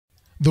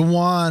The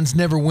Wands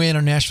never win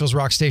on Nashville's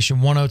rock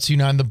station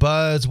 102.9 The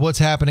Buzz. What's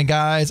happening,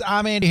 guys?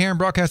 I'm Andy Herrin,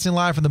 broadcasting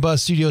live from the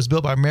Buzz Studios,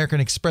 built by American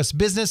Express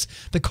Business.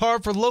 The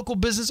card for local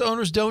business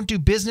owners. Don't do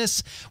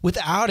business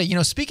without it. You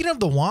know, speaking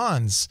of the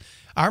Wands,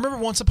 I remember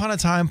once upon a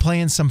time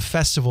playing some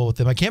festival with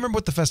them. I can't remember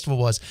what the festival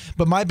was,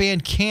 but my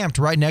band camped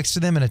right next to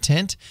them in a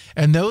tent,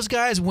 and those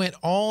guys went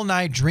all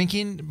night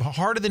drinking,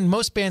 harder than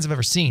most bands I've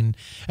ever seen.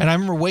 And I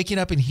remember waking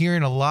up and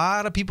hearing a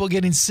lot of people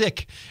getting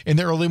sick in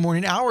the early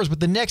morning hours,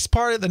 but the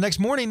next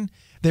morning,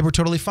 they were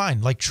totally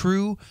fine, like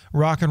true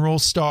rock and roll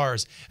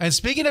stars. And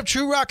speaking of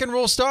true rock and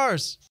roll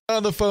stars,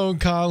 on the phone,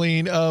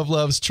 Colleen of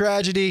Love's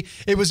Tragedy.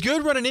 It was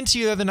good running into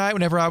you the other night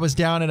whenever I was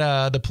down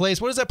at the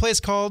place. What is that place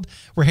called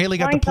where Haley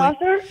got the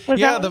plate?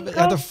 Yeah,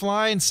 the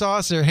Flying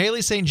Saucer.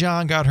 Haley St.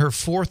 John got her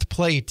 4th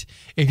plate,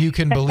 if you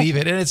can believe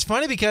it. And it's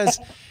funny because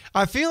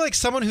I feel like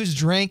someone who's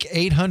drank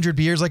 800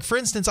 beers, like for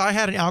instance, I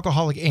had an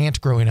alcoholic aunt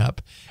growing up,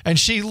 and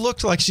she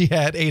looked like she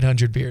had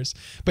 800 beers.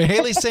 But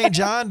Haley St.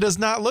 John does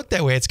not look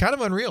that way. It's kind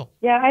of unreal.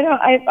 Yeah,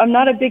 I'm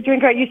not a big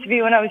drinker. I used to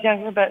be when I was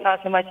younger, but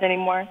not so much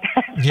anymore.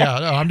 Yeah,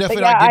 no, I'm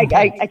definitely yeah, not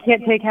getting I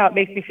can't take how it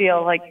makes me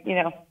feel, like, you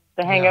know,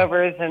 the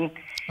hangovers and...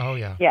 Oh,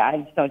 yeah. Yeah, I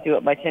just don't do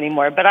it much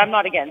anymore, but I'm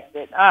not against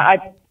it. I'm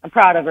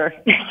proud of her.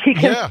 She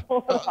can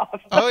pull it off.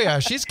 Oh, yeah.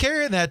 She's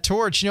carrying that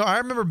torch. You know, I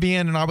remember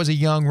being, and I was a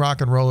young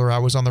rock and roller, I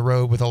was on the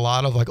road with a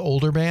lot of like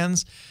older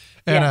bands.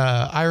 And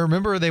I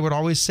remember they would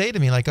always say to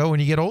me, like, oh,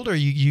 when you get older,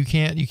 you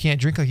can't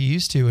drink like you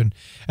used to. And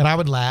I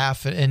would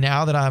laugh. And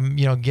now that I'm,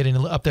 you know, getting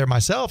up there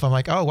myself, I'm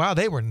like, oh, wow,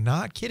 they were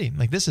not kidding.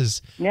 Like, this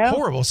is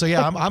horrible. So,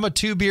 yeah, I'm a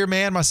 2-beer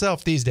man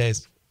myself these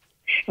days.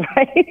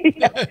 Right?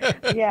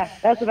 Yeah,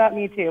 that's about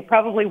me too.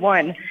 Probably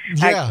 1,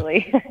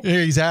 actually. Yeah,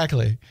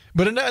 exactly.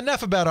 But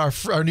enough about our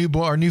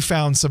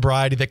newfound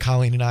sobriety that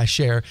Colleen and I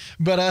share.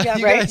 But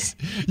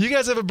you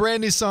guys have a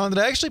brand new song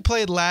that I actually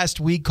played last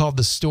week called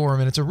 "The Storm,"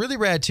 and it's a really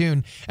rad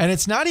tune. And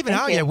it's not even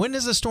out yet. When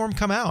does "The Storm"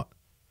 come out?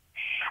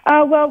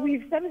 Well,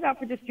 we've sent it out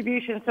for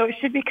distribution, so it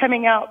should be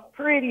coming out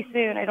pretty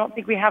soon. I don't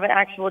think we have an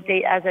actual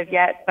date as of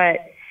yet, but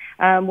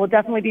we'll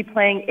definitely be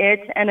playing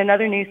it and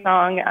another new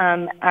song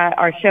at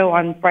our show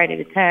on Friday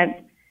the 10th.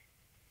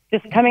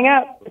 Just coming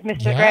up with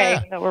Mr. Gray,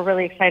 so we're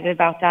really excited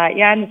about that.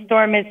 Yeah, and The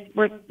Storm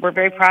we're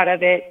very proud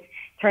of it.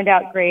 Turned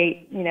out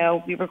great. You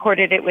know, we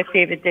recorded it with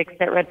David Dix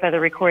at Red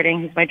Feather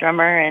Recording, who's my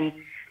drummer, and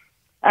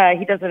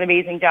he does an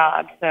amazing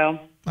job. So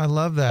I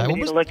love that.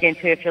 Something to look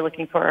into if you're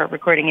looking for a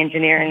recording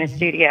engineer in the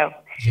studio.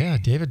 Yeah,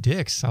 David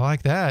Dix. I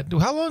like that.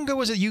 How long ago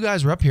was it you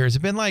guys were up here? Has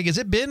it been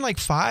like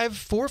 4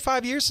 or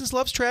 5 years since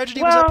Love's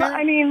Tragedy was up here? Well,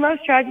 I mean,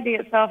 Love's Tragedy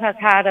itself has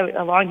had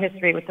a long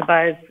history with the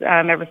Buzz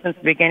ever since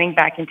the beginning,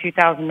 back in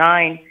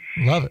 2009.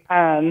 Love it.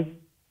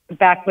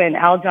 Back when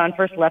Al John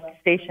first left the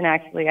station,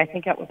 actually. I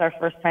think that was our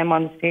first time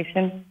on the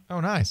station. Oh,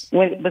 nice.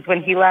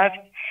 When he left.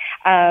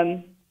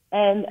 And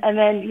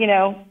then, you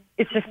know,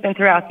 it's just been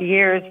throughout the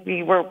years.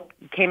 We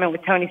came in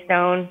with Tony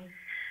Stone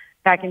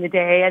back in the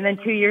day, and then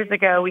 2 years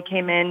ago we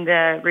came in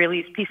to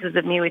release Pieces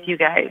of Me with you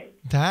guys.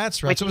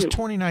 That's right. So it was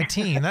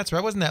 2019. That's right.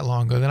 It wasn't that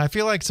long ago. And I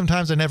feel like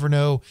sometimes I never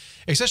know,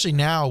 especially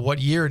now, what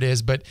year it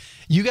is. But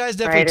you guys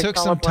definitely took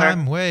some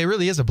time away. It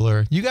really is a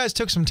blur. You guys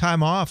took some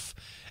time off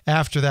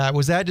after that.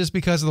 Was that just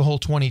because of the whole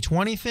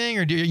 2020 thing,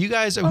 or do you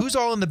guys? Who's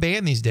all in the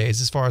band these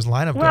days as far as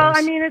lineup goes? Well,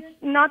 I mean, it's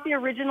not the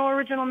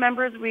original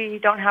members. We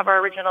don't have our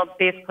original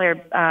bass player,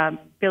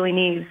 Billy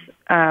Neves,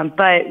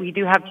 but we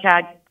do have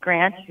Chad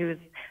Grant, who's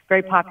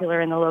very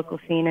popular in the local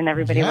scene, and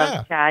everybody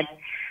loves Chad.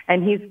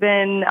 And he's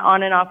been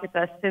on and off with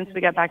us since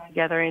we got back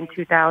together in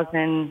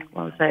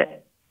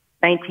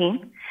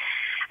 2019.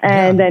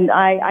 And then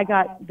I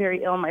got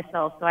very ill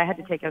myself, so I had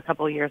to take a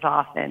couple of years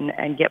off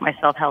and get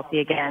myself healthy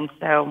again.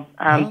 So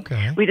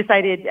we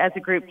decided as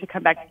a group to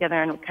come back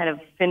together and kind of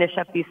finish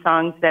up these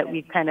songs that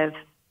we kind of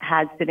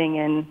had sitting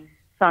in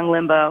song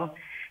limbo,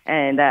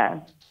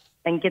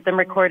 and get them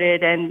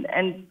recorded.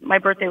 And my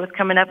birthday was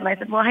coming up, and I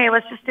said, well, hey,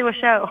 let's just do a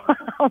show.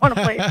 I want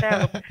to play a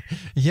show.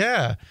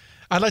 Yeah.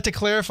 I'd like to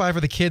clarify for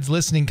the kids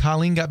listening,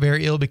 Colleen got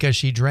very ill because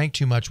she drank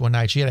too much one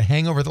night. She had a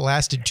hangover that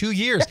lasted 2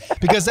 years,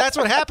 because that's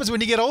what happens when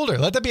you get older.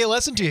 Let that be a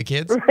lesson to you,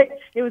 kids. Right.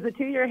 It was a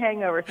 2-year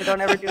hangover, so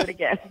don't ever do it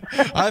again.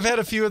 I've had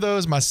a few of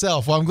those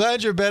myself. Well, I'm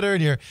glad you're better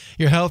and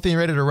you're healthy and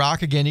ready to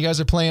rock again. You guys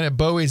are playing at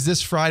Bowie's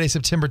this Friday,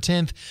 September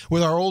 10th,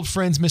 with our old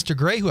friends, Mr.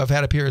 Gray, who I've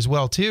had up here as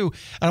well, too.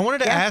 And I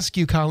wanted to ask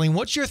you, Colleen,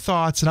 what's your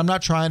thoughts? And I'm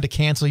not trying to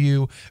cancel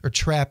you or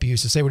trap you,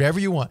 so say whatever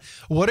you want.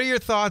 What are your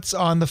thoughts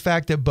on the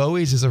fact that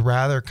Bowie's is a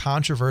rather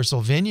controversial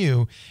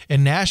venue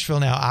in Nashville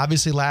now?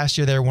 Obviously, last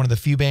year they were one of the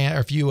few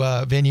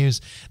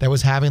venues that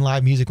was having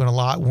live music when a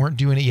lot weren't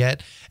doing it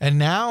yet. And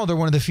now they're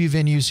one of the few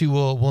venues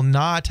who will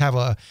not have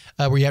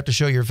where you have to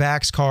show your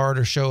Vax card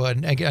or show a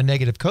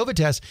negative COVID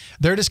test.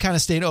 They're just kind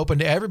of staying open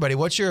to everybody.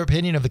 What's your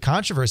opinion of the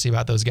controversy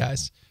about those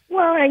guys?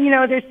 Well, you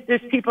know,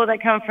 there's people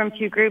that come from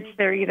two groups.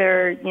 They're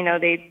either, you know,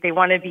 they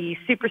want to be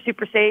super,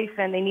 super safe,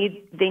 and they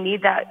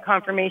need that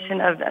confirmation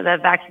of the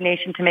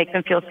vaccination to make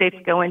them feel safe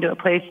to go into a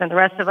place. And the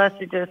rest of us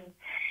are just,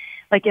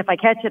 like if I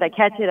catch it, I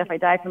catch it. If I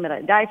die from it,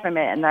 I die from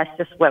it. And that's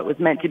just what was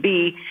meant to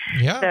be.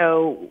 Yeah.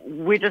 So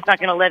we're just not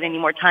going to let any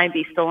more time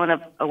be stolen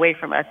away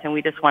from us. And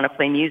we just want to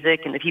play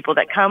music. And the people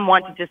that come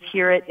want to just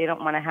hear it. They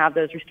don't want to have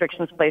those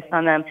restrictions placed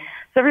on them.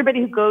 So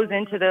everybody who goes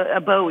into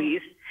the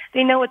Bowie's,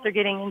 they know what they're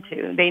getting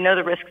into. They know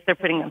the risks they're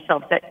putting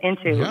themselves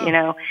into, you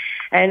know.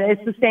 And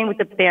it's the same with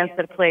the bands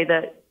that play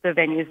the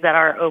venues that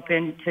are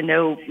open to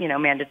no, you know,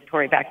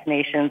 mandatory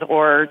vaccinations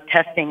or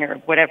testing or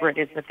whatever it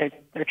is that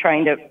they're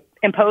trying to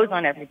impose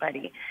on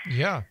everybody.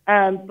 Yeah.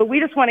 But we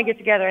just want to get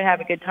together and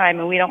have a good time,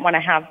 and we don't want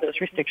to have those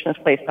restrictions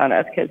placed on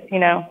us because, you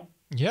know.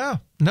 Yeah.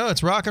 No,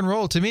 it's rock and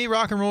roll. To me,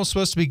 rock and roll is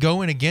supposed to be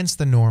going against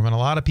the norm, and a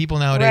lot of people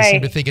nowadays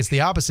seem to think it's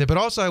the opposite. But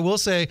also, I will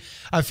say,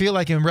 I feel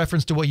like in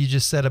reference to what you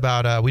just said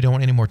about we don't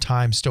want any more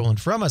time stolen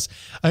from us,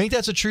 I think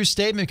that's a true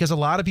statement because a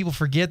lot of people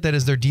forget that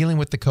as they're dealing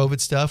with the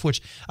COVID stuff,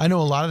 which I know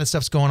a lot of the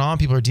stuff's going on,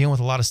 people are dealing with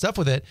a lot of stuff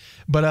with it,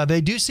 but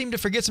they do seem to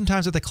forget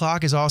sometimes that the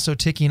clock is also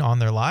ticking on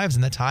their lives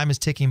and that time is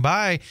ticking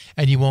by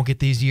and you won't get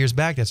these years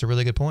back. That's a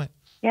really good point.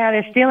 Yeah,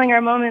 they're stealing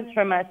our moments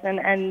from us,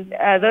 and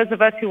those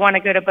of us who want to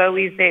go to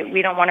Bowie's,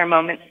 we don't want our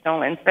moments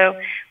stolen. So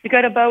we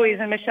go to Bowie's,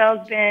 and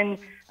Michelle's been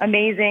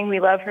amazing. We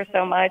love her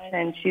so much,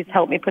 and she's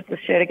helped me put this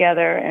show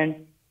together,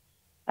 and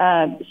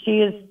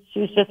she's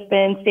just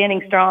been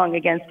standing strong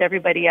against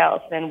everybody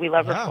else, and we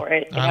love her for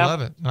it. You know? I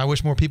love it. I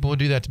wish more people would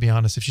do that, to be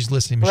honest, if she's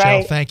listening.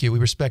 Michelle, thank you. We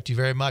respect you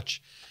very much.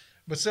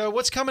 But so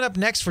what's coming up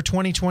next for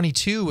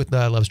 2022 with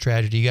Love's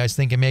Tragedy? You guys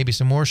thinking maybe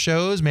some more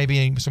shows,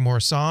 maybe some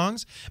more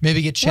songs,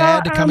 maybe get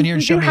Chad to come in here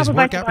and show me his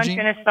workout regime?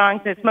 We have a bunch of unfinished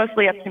songs. It's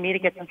mostly up to me to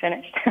get them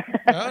finished.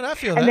 Oh, I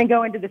feel that. And then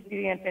go into the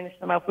studio and finish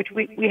them up, which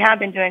we have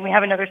been doing. We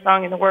have another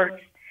song in the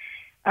works.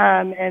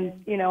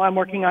 And, you know, I'm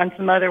working on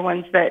some other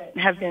ones that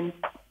have been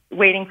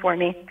waiting for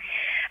me.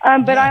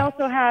 But I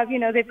also have, you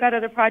know, they've got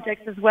other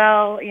projects as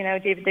well. You know,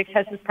 David Dix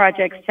has his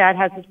projects, Chad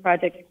has his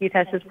projects, Keith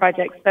has his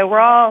projects. So we're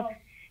all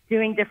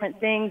doing different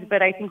things,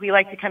 but I think we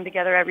like to come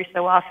together every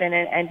so often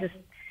and just,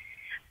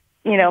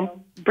 you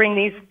know, bring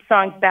these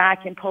songs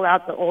back and pull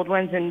out the old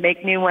ones and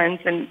make new ones.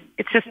 And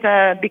it's just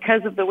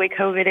because of the way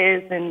COVID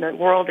is and the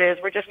world is,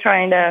 we're just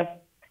trying to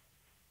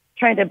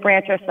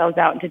branch ourselves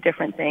out into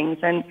different things.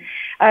 And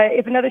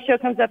if another show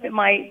comes up, it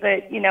might,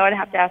 but, you know, I'd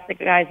have to ask the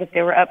guys if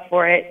they were up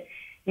for it,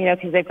 you know,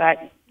 because they've got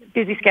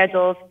busy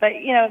schedules.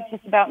 But, you know, it's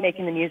just about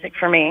making the music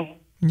for me.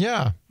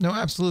 Yeah, no,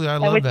 absolutely. I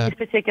love with that.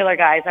 These particular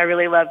guys, I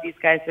really love these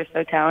guys. They're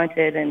so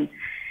talented, and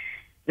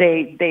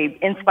they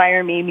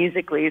inspire me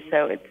musically.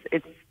 So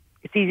it's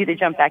easy to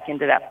jump back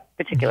into that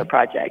particular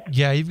project.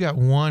 Yeah, you've got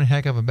one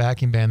heck of a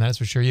backing band, that's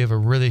for sure. You have a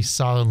really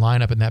solid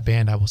lineup in that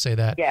band, I will say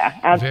that. Yeah,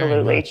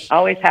 absolutely.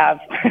 Always have.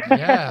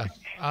 Yeah,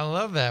 I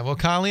love that. Well,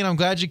 Colleen, I'm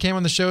glad you came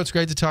on the show. It's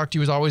great to talk to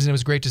you as always, and it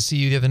was great to see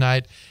you the other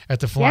night at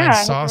the Flying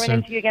Saucer. Yeah, I hope to run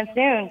into you again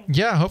soon.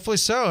 Yeah, hopefully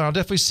so. And I'll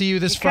definitely see you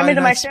this Friday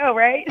night. Come into my show,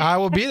 right? I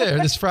will be there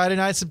this Friday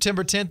night,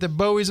 September 10th at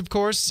Bowie's, of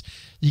course.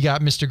 You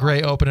got Mr.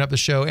 Gray opening up the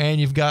show,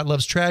 and you've got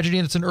Love's Tragedy,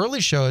 and it's an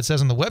early show. It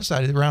says on the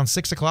website around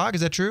 6 o'clock.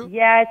 Is that true?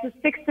 Yeah, it's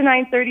a 6 to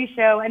 9:30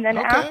 show, and then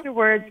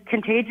afterwards,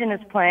 Contagion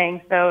is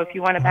playing. So if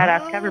you want a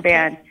badass cover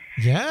band,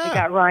 we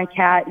got Ron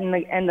Cat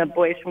and the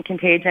boys from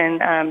Contagion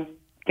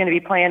going to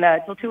be playing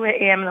till 2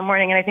 a.m. in the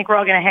morning, and I think we're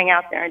all going to hang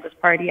out there and just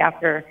party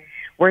after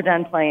we're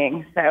done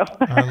playing. So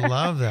I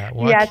love that.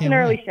 Well, yeah, it's an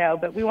early show,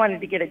 but we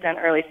wanted to get it done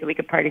early so we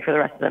could party for the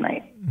rest of the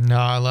night. No,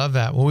 I love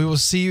that. Well, we will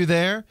see you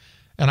there.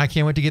 And I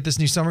can't wait to get this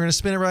new song. We're going to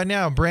spin it right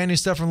now. Brand new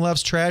stuff from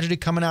Love's Tragedy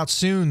coming out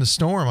soon. The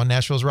Storm on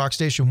Nashville's Rock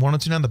Station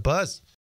 102.9 The Buzz.